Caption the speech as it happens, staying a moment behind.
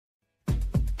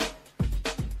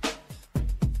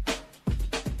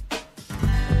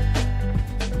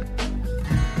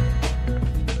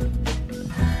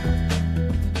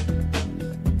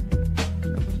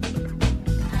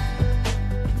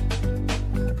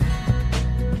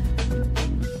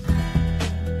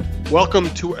Welcome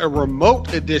to a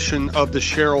remote edition of the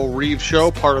Cheryl Reeve Show,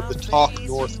 part of the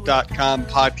TalkNorth.com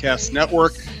podcast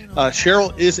network.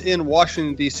 Cheryl is in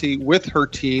Washington, D.C. with her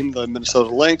team, the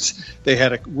Minnesota Lynx. They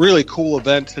had a really cool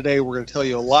event today. We're going to tell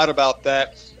you a lot about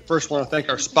that. First, I want to thank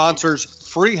our sponsors,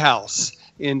 Free House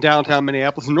in downtown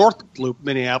Minneapolis, North Loop,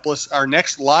 Minneapolis. Our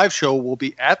next live show will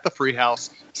be at the Free House,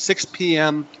 6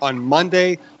 p.m. on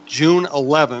Monday, June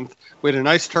 11th. We had a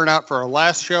nice turnout for our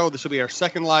last show. This will be our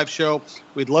second live show.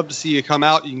 We'd love to see you come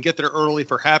out. You can get there early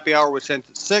for happy hour, which ends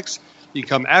at 6. You can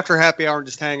come after happy hour and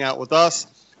just hang out with us.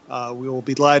 We will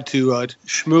be glad to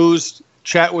schmooze,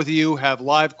 chat with you, have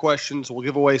live questions. We'll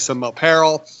give away some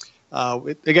apparel.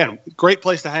 Again, great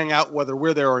place to hang out, whether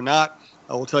we're there or not.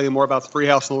 We'll tell you more about the Free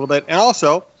House in a little bit. And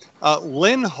also,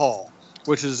 Lynn Hall,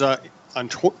 which is on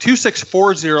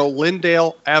 2640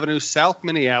 Lyndale Avenue, South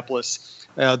Minneapolis.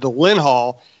 The Lynn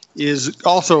Hall is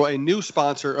also a new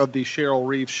sponsor of the Cheryl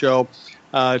Reeve Show.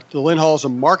 The Lynn Hall is a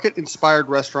market-inspired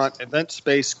restaurant, event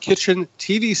space, kitchen,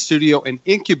 TV studio, and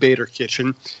incubator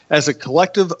kitchen. As a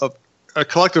collective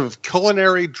of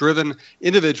culinary-driven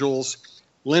individuals,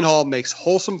 Lynn Hall makes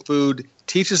wholesome food,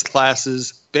 teaches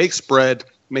classes, bakes bread,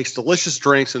 makes delicious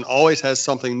drinks, and always has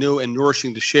something new and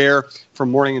nourishing to share from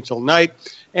morning until night.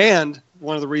 And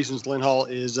one of the reasons Lynn Hall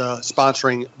is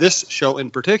sponsoring this show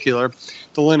in particular,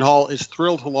 the Lynn Hall is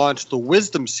thrilled to launch the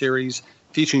Wisdom Series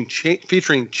featuring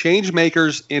change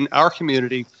makers in our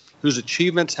community whose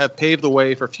achievements have paved the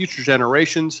way for future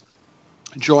generations.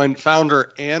 Join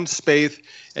founder Ann Spaeth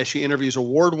as she interviews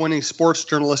award-winning sports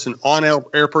journalist and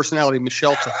on-air personality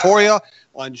Michelle Tafoya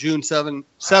on June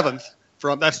 7th.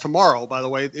 That's tomorrow, by the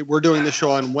way. We're doing this show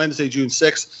on Wednesday, June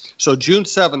 6th. So June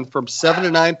 7th from 7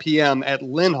 to 9 p.m. at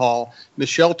Lynn Hall,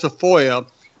 Michelle Tafoya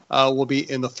will be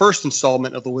in the first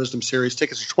installment of the Wisdom Series.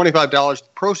 Tickets are $25.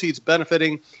 Proceeds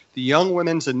benefiting the Young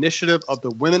Women's Initiative of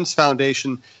the Women's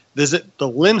Foundation. Visit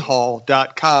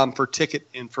theLynnHall.com for ticket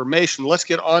information. Let's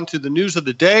get on to the news of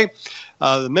the day.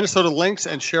 The Minnesota Lynx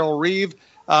and Cheryl Reeve,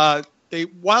 they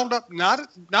wound up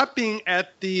not being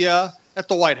at the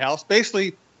White House.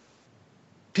 Basically,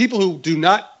 people who do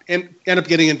not end up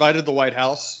getting invited to the White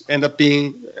House end up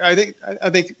being, I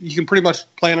think you can pretty much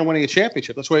plan on winning a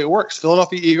championship. That's the way it works.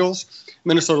 Philadelphia Eagles,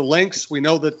 Minnesota Lynx. We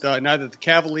know that neither the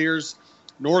Cavaliers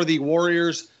nor the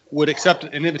Warriors would accept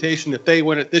an invitation if they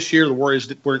win it this year. The Warriors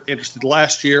weren't interested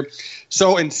last year.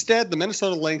 So instead, the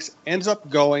Minnesota Lynx ends up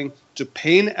going to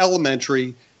Payne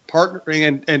Elementary,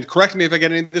 partnering, and correct me if I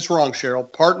get any of this wrong, Cheryl,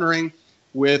 partnering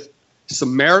with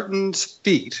Samaritan's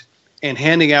Feet and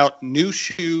handing out new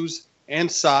shoes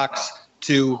and socks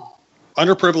to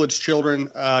underprivileged children.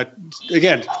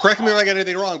 Again, correct me if I get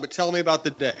anything wrong, but tell me about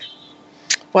the day.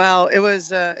 Wow, it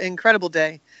was an incredible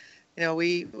day. You know,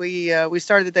 we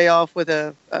started the day off with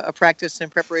a practice in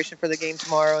preparation for the game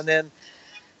tomorrow, and then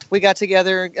we got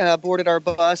together, boarded our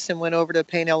bus, and went over to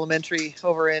Payne Elementary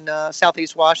over in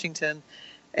Southeast Washington,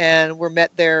 and we're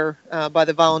met there by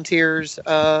the volunteers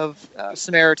of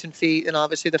Samaritan Feet, and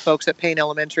obviously the folks at Payne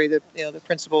Elementary, the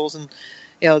principals and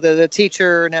the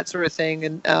teacher and that sort of thing,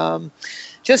 and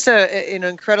just an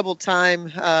incredible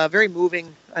time, very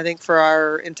moving, I think, for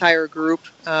our entire group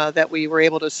that we were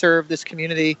able to serve this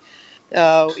community.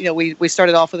 We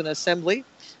started off with an assembly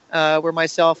where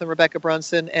myself and Rebecca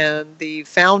Brunson and the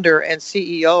founder and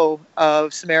CEO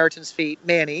of Samaritan's Feet,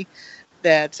 Manny,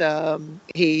 that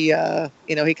he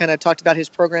kind of talked about his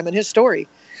program and his story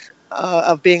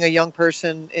of being a young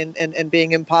person and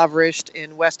being impoverished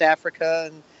in West Africa,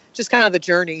 and just kind of the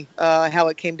journey, how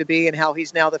it came to be, and how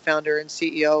he's now the founder and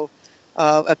CEO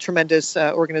of a tremendous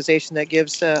organization that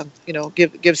gives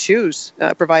shoes,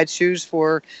 provides shoes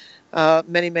for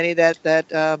many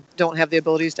that don't have the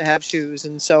abilities to have shoes.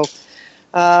 And so,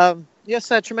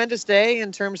 yes, a tremendous day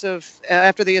in terms of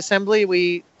after the assembly,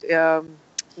 we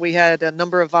had a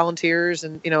number of volunteers,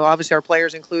 and obviously our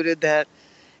players included, that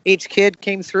each kid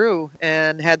came through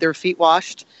and had their feet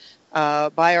washed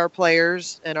by our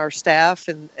players and our staff,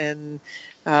 and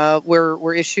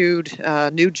were issued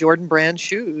new Jordan brand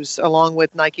shoes along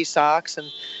with Nike socks.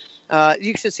 And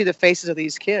you should see the faces of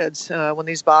these kids when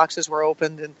these boxes were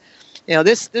opened. And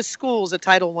this school is a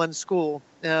Title I school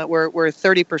where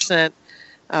 30%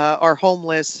 are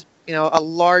homeless. A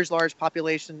large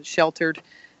population sheltered.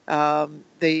 The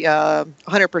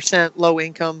 100% low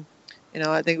income.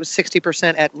 I think it was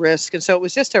 60% at risk. And so it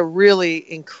was just a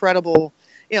really incredible.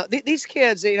 These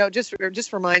kids,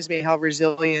 just reminds me how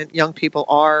resilient young people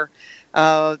are,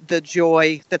 the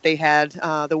joy that they had,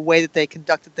 the way that they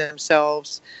conducted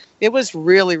themselves. It was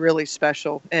really, really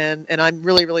special. And I'm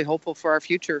really, really hopeful for our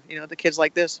future, the kids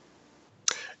like this.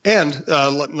 And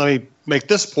let me make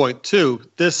this point, too.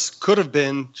 This could have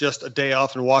been just a day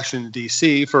off in Washington,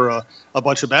 D.C. for a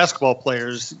bunch of basketball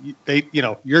players.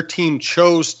 Your team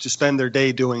chose to spend their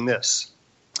day doing this.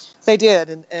 They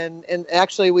did. And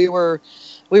actually, we were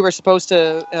supposed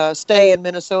to stay in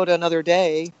Minnesota another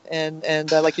day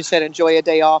and like you said, enjoy a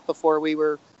day off before we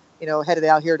were, headed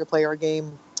out here to play our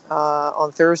game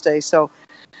on Thursday. So,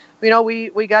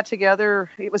 we got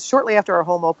together. It was shortly after our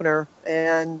home opener,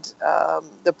 and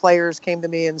the players came to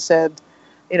me and said,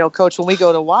 Coach, when we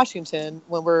go to Washington,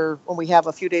 when we have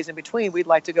a few days in between, we'd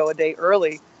like to go a day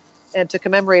early, and to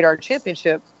commemorate our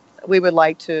championship, we would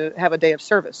like to have a day of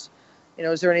service.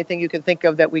 Is there anything you can think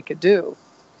of that we could do?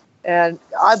 And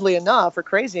oddly enough, or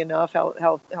crazy enough,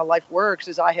 how life works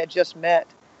is I had just met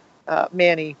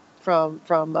Manny from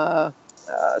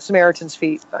Samaritan's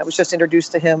Feet. I was just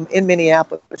introduced to him in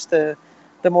Minneapolis the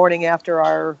morning after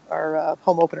our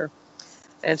home opener.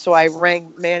 And so I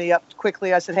rang Manny up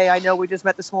quickly. I said, hey, I know we just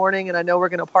met this morning, and I know we're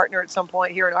going to partner at some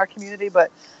point here in our community,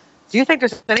 but do you think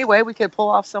there's any way we could pull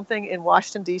off something in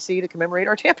Washington, D.C. to commemorate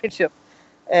our championship?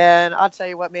 And I'll tell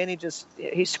you what, Manny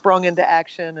he sprung into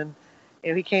action, and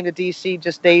he came to D.C.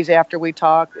 just days after we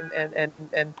talked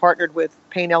and partnered with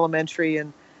Payne Elementary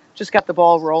and just got the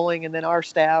ball rolling. And then our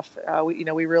staff, we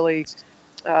really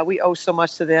owe so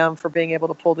much to them for being able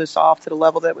to pull this off to the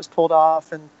level that it was pulled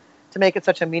off and to make it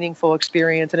such a meaningful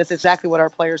experience. And it's exactly what our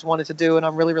players wanted to do, and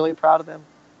I'm really, really proud of them.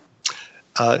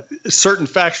 A certain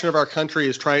faction of our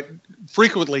country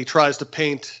frequently tries to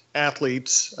paint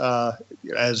athletes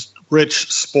as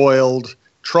rich, spoiled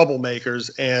troublemakers,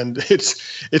 and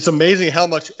it's amazing how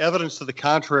much evidence to the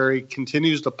contrary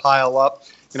continues to pile up.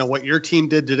 What your team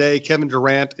did today, Kevin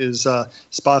Durant is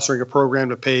sponsoring a program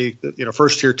to pay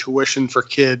first-year tuition for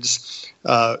kids.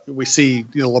 We see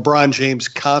LeBron James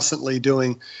constantly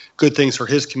doing good things for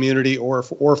his community or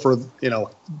for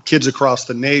kids across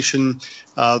the nation.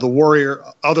 Other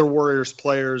Warriors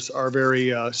players are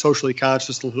very socially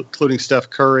conscious, including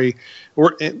Steph Curry.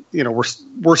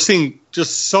 We're seeing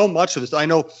just so much of this. I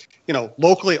know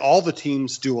locally all the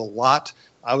teams do a lot.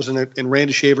 I was in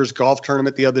Randy Shaver's golf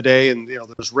tournament the other day, and there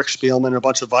was Rick Spielman and a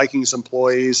bunch of Vikings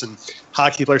employees and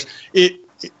hockey players.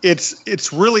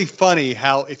 It's really funny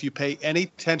how, if you pay any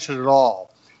attention at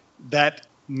all, that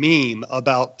meme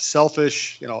about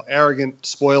selfish, arrogant,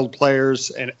 spoiled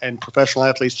players and professional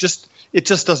athletes just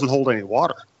doesn't hold any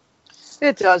water.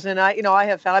 It doesn't. I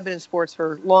have found I've been in sports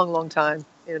for a long, long time.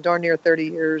 Darn near 30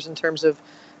 years in terms of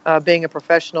being a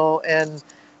professional, and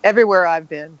everywhere I've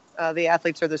been, the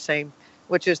athletes are the same,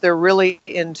 which is they're really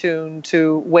in tune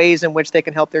to ways in which they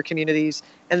can help their communities,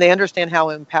 and they understand how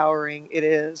empowering it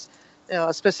is.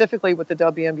 Specifically with the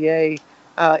WNBA,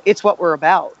 it's what we're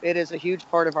about. It is a huge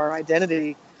part of our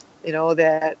identity,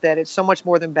 that it's so much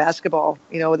more than basketball,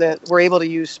 that we're able to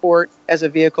use sport as a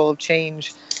vehicle of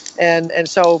change. And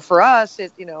so for us,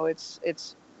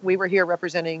 we were here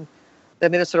representing the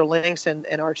Minnesota Lynx and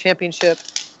our championship,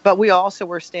 but we also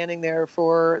were standing there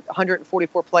for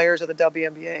 144 players of the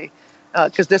WNBA,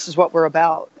 because this is what we're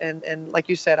about. And like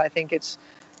you said, I think it's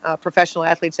professional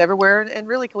athletes everywhere, and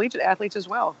really collegiate athletes as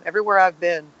well. Everywhere I've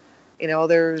been,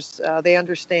 they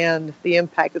understand the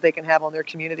impact that they can have on their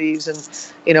communities and,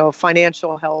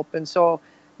 financial help. And so,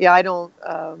 yeah, I don't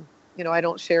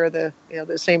share the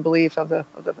same belief of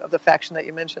the faction that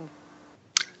you mentioned.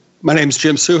 My name is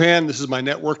Jim Suhan. This is my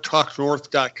network,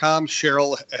 TalkNorth.com.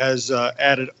 Cheryl has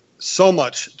added so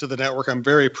much to the network. I'm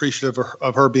very appreciative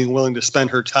of her being willing to spend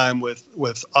her time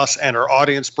with us and our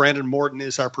audience. Brandon Morton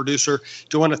is our producer.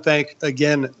 Do want to thank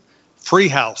again Free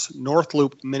House, North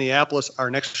Loop, Minneapolis. Our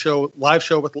next live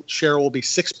show with Cheryl will be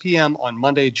 6 p.m. on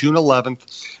Monday, June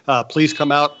 11th. Please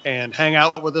come out and hang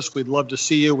out with us. We'd love to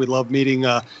see you. We love meeting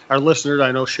our listeners.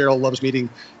 I know Cheryl loves meeting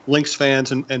Lynx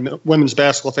fans and women's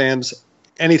basketball fans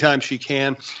anytime she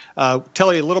can.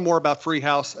 Tell you a little more about Free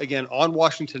House, again, on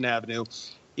Washington Avenue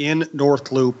in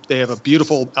North Loop. They have a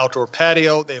beautiful outdoor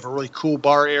patio. They have a really cool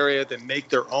bar area. They make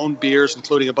their own beers,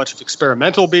 including a bunch of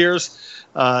experimental beers.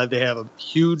 They have a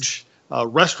huge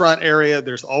restaurant area.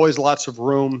 There's always lots of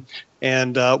room.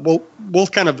 And we'll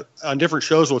kind of, on different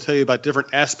shows, we'll tell you about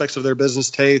different aspects of their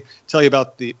business, tell you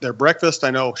about their breakfast.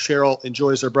 I know Cheryl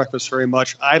enjoys their breakfast very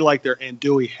much. I like their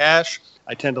andouille hash.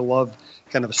 I tend to love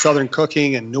kind of Southern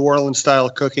cooking and New Orleans style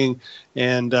cooking.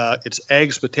 And it's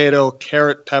eggs, potato,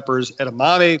 carrot, peppers,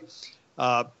 edamame,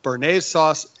 béarnaise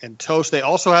sauce, and toast. They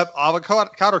also have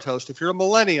avocado toast. If you're a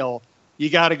millennial, you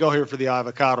got to go here for the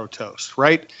avocado toast,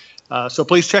 right? So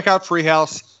please check out Free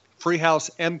House,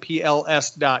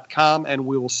 freehousempls.com, and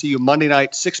we will see you Monday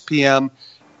night, 6 p.m.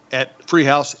 at Free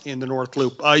House in the North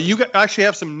Loop. You actually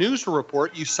have some news to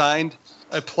report. You signed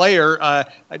a player.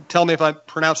 Tell me if I'm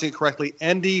pronouncing it correctly.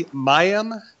 Andy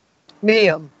Mayem.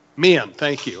 Miam,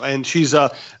 thank you. And she's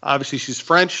obviously she's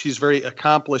French. She's very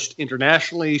accomplished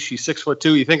internationally. She's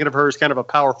 6'2". You thinking of her as kind of a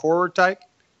power forward type?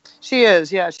 She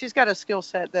is, yeah. She's got a skill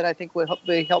set that I think would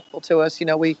be helpful to us.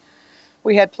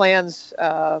 We had plans,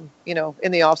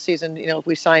 in the off season.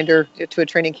 We signed her to a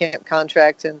training camp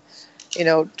contract and,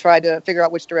 tried to figure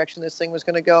out which direction this thing was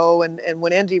going to go. And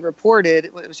when Andy reported,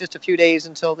 it was just a few days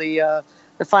until the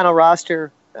final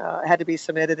roster had to be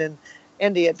submitted. And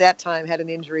Andy at that time had an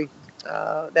injury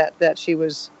that she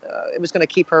was it was going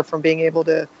to keep her from being able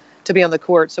to be on the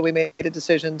court. So we made a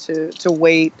decision to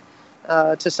wait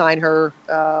to sign her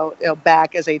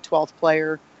back as a 12th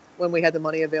player when we had the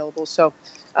money available. So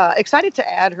excited to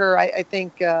add her. I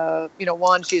think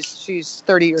one, she's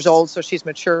 30 years old, so she's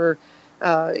mature.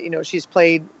 She's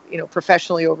played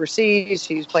professionally overseas.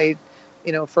 She's played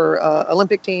for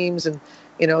Olympic teams, and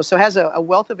so has a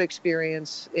wealth of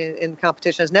experience in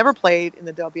competition. Has never played in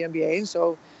the WNBA, and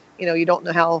so you don't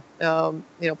know how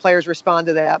players respond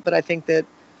to that. But I think that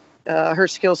her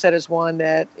skill set is one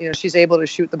that she's able to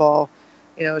shoot the ball.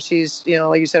 She's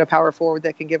like you said, a power forward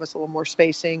that can give us a little more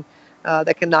spacing,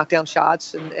 that can knock down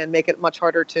shots and make it much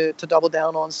harder to double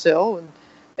down on still.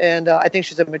 And I think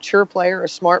she's a mature player, a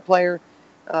smart player,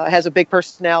 has a big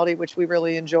personality, which we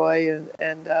really enjoy.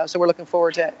 And so we're looking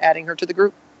forward to adding her to the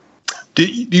group.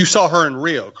 You saw her in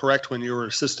Rio, correct, when you were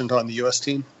assistant on the U.S.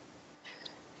 team?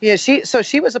 Yeah,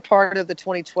 she was a part of the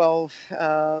 2012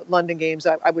 London games.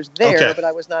 I was there, okay, but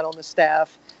I was not on the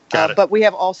staff. But we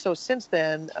have also since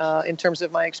then, in terms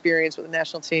of my experience with the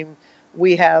national team,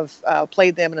 we have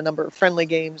played them in a number of friendly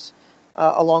games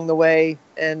along the way,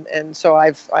 and so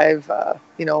I've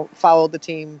followed the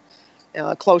team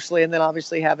closely, and then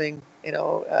obviously having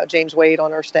James Wade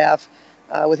on our staff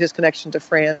with his connection to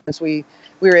France, we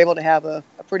were able to have a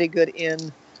pretty good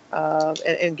in.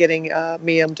 And getting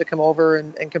Miam to come over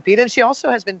and compete. And she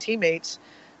also has been teammates.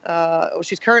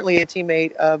 She's currently a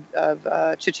teammate of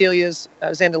Cecilia's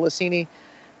Zandalicini.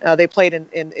 They played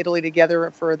in Italy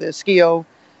together for the Schio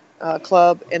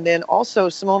club. And then also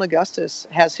Simone Augustus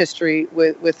has history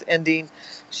with Endine.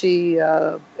 She,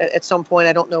 at some point,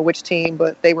 I don't know which team,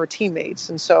 but they were teammates.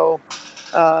 And so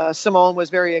Simone was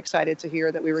very excited to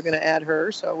hear that we were going to add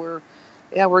her. So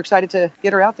we're excited to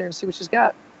get her out there and see what she's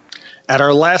got. At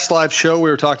our last live show, we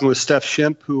were talking with Steph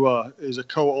Shimp, who is a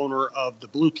co-owner of the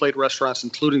Blue Plate restaurants,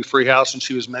 including Free House, and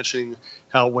she was mentioning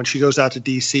how when she goes out to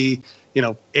D.C.,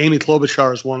 Amy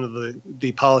Klobuchar is one of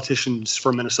the politicians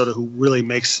from Minnesota who really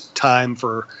makes time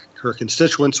for her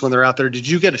constituents when they're out there. Did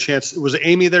you get a chance? Was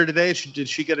Amy there today? Did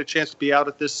she get a chance to be out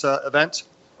at this event?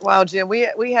 Wow, Jim,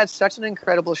 we had such an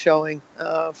incredible showing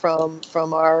from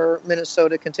our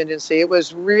Minnesota contingency. It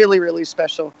was really, really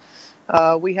special.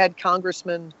 We had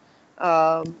Congressman.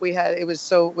 It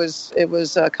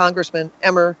was Congressman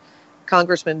Emmer,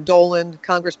 Congressman Dolan,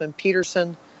 Congressman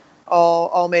Peterson,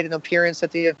 all made an appearance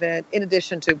at the event. In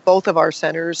addition to both of our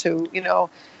senators, who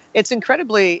it's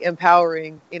incredibly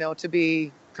empowering, to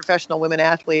be professional women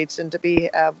athletes and to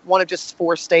be one of just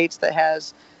 4 states that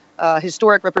has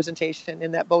historic representation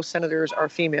in that both senators are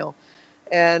female,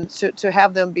 and to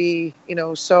have them be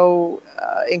so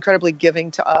incredibly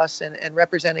giving to us and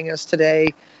representing us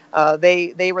today.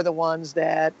 They were the ones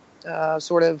that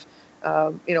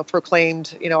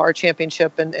proclaimed our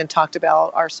championship and talked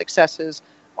about our successes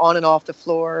on and off the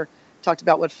floor. Talked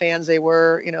about what fans they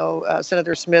were.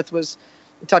 Senator Smith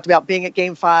talked about being at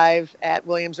Game 5 at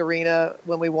Williams Arena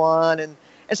when we won, and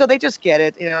so they just get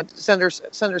it.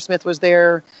 Senator Smith was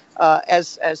there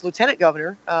as lieutenant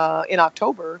governor in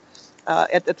October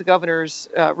at the governor's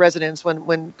residence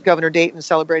when Governor Dayton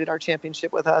celebrated our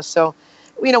championship with us. So.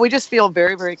 We just feel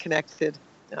very, very connected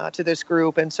to this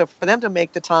group. And so for them to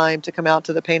make the time to come out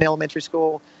to the Payne Elementary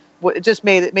School, it just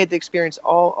made the experience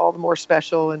all the more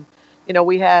special. And,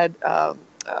 we had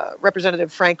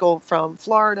Representative Frankel from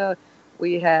Florida.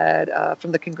 We had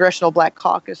from the Congressional Black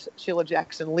Caucus, Sheila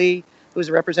Jackson Lee, who's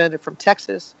a representative from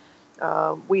Texas.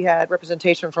 We had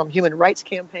representation from Human Rights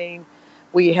Campaign.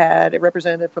 We had a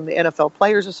representative from the NFL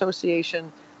Players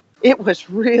Association. It was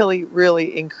really,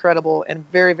 really incredible and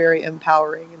very, very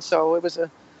empowering. And so it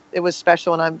was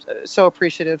special, and I'm so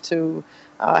appreciative to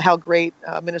how great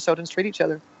Minnesotans treat each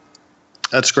other.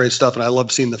 That's great stuff, and I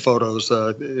love seeing the photos.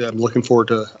 I'm looking forward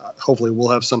to hopefully we'll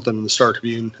have something in the Star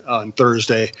Tribune on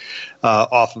Thursday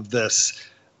off of this.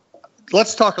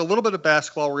 Let's talk a little bit of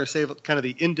basketball. We're going to save kind of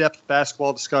the in-depth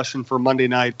basketball discussion for Monday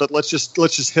night, but let's just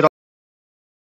hit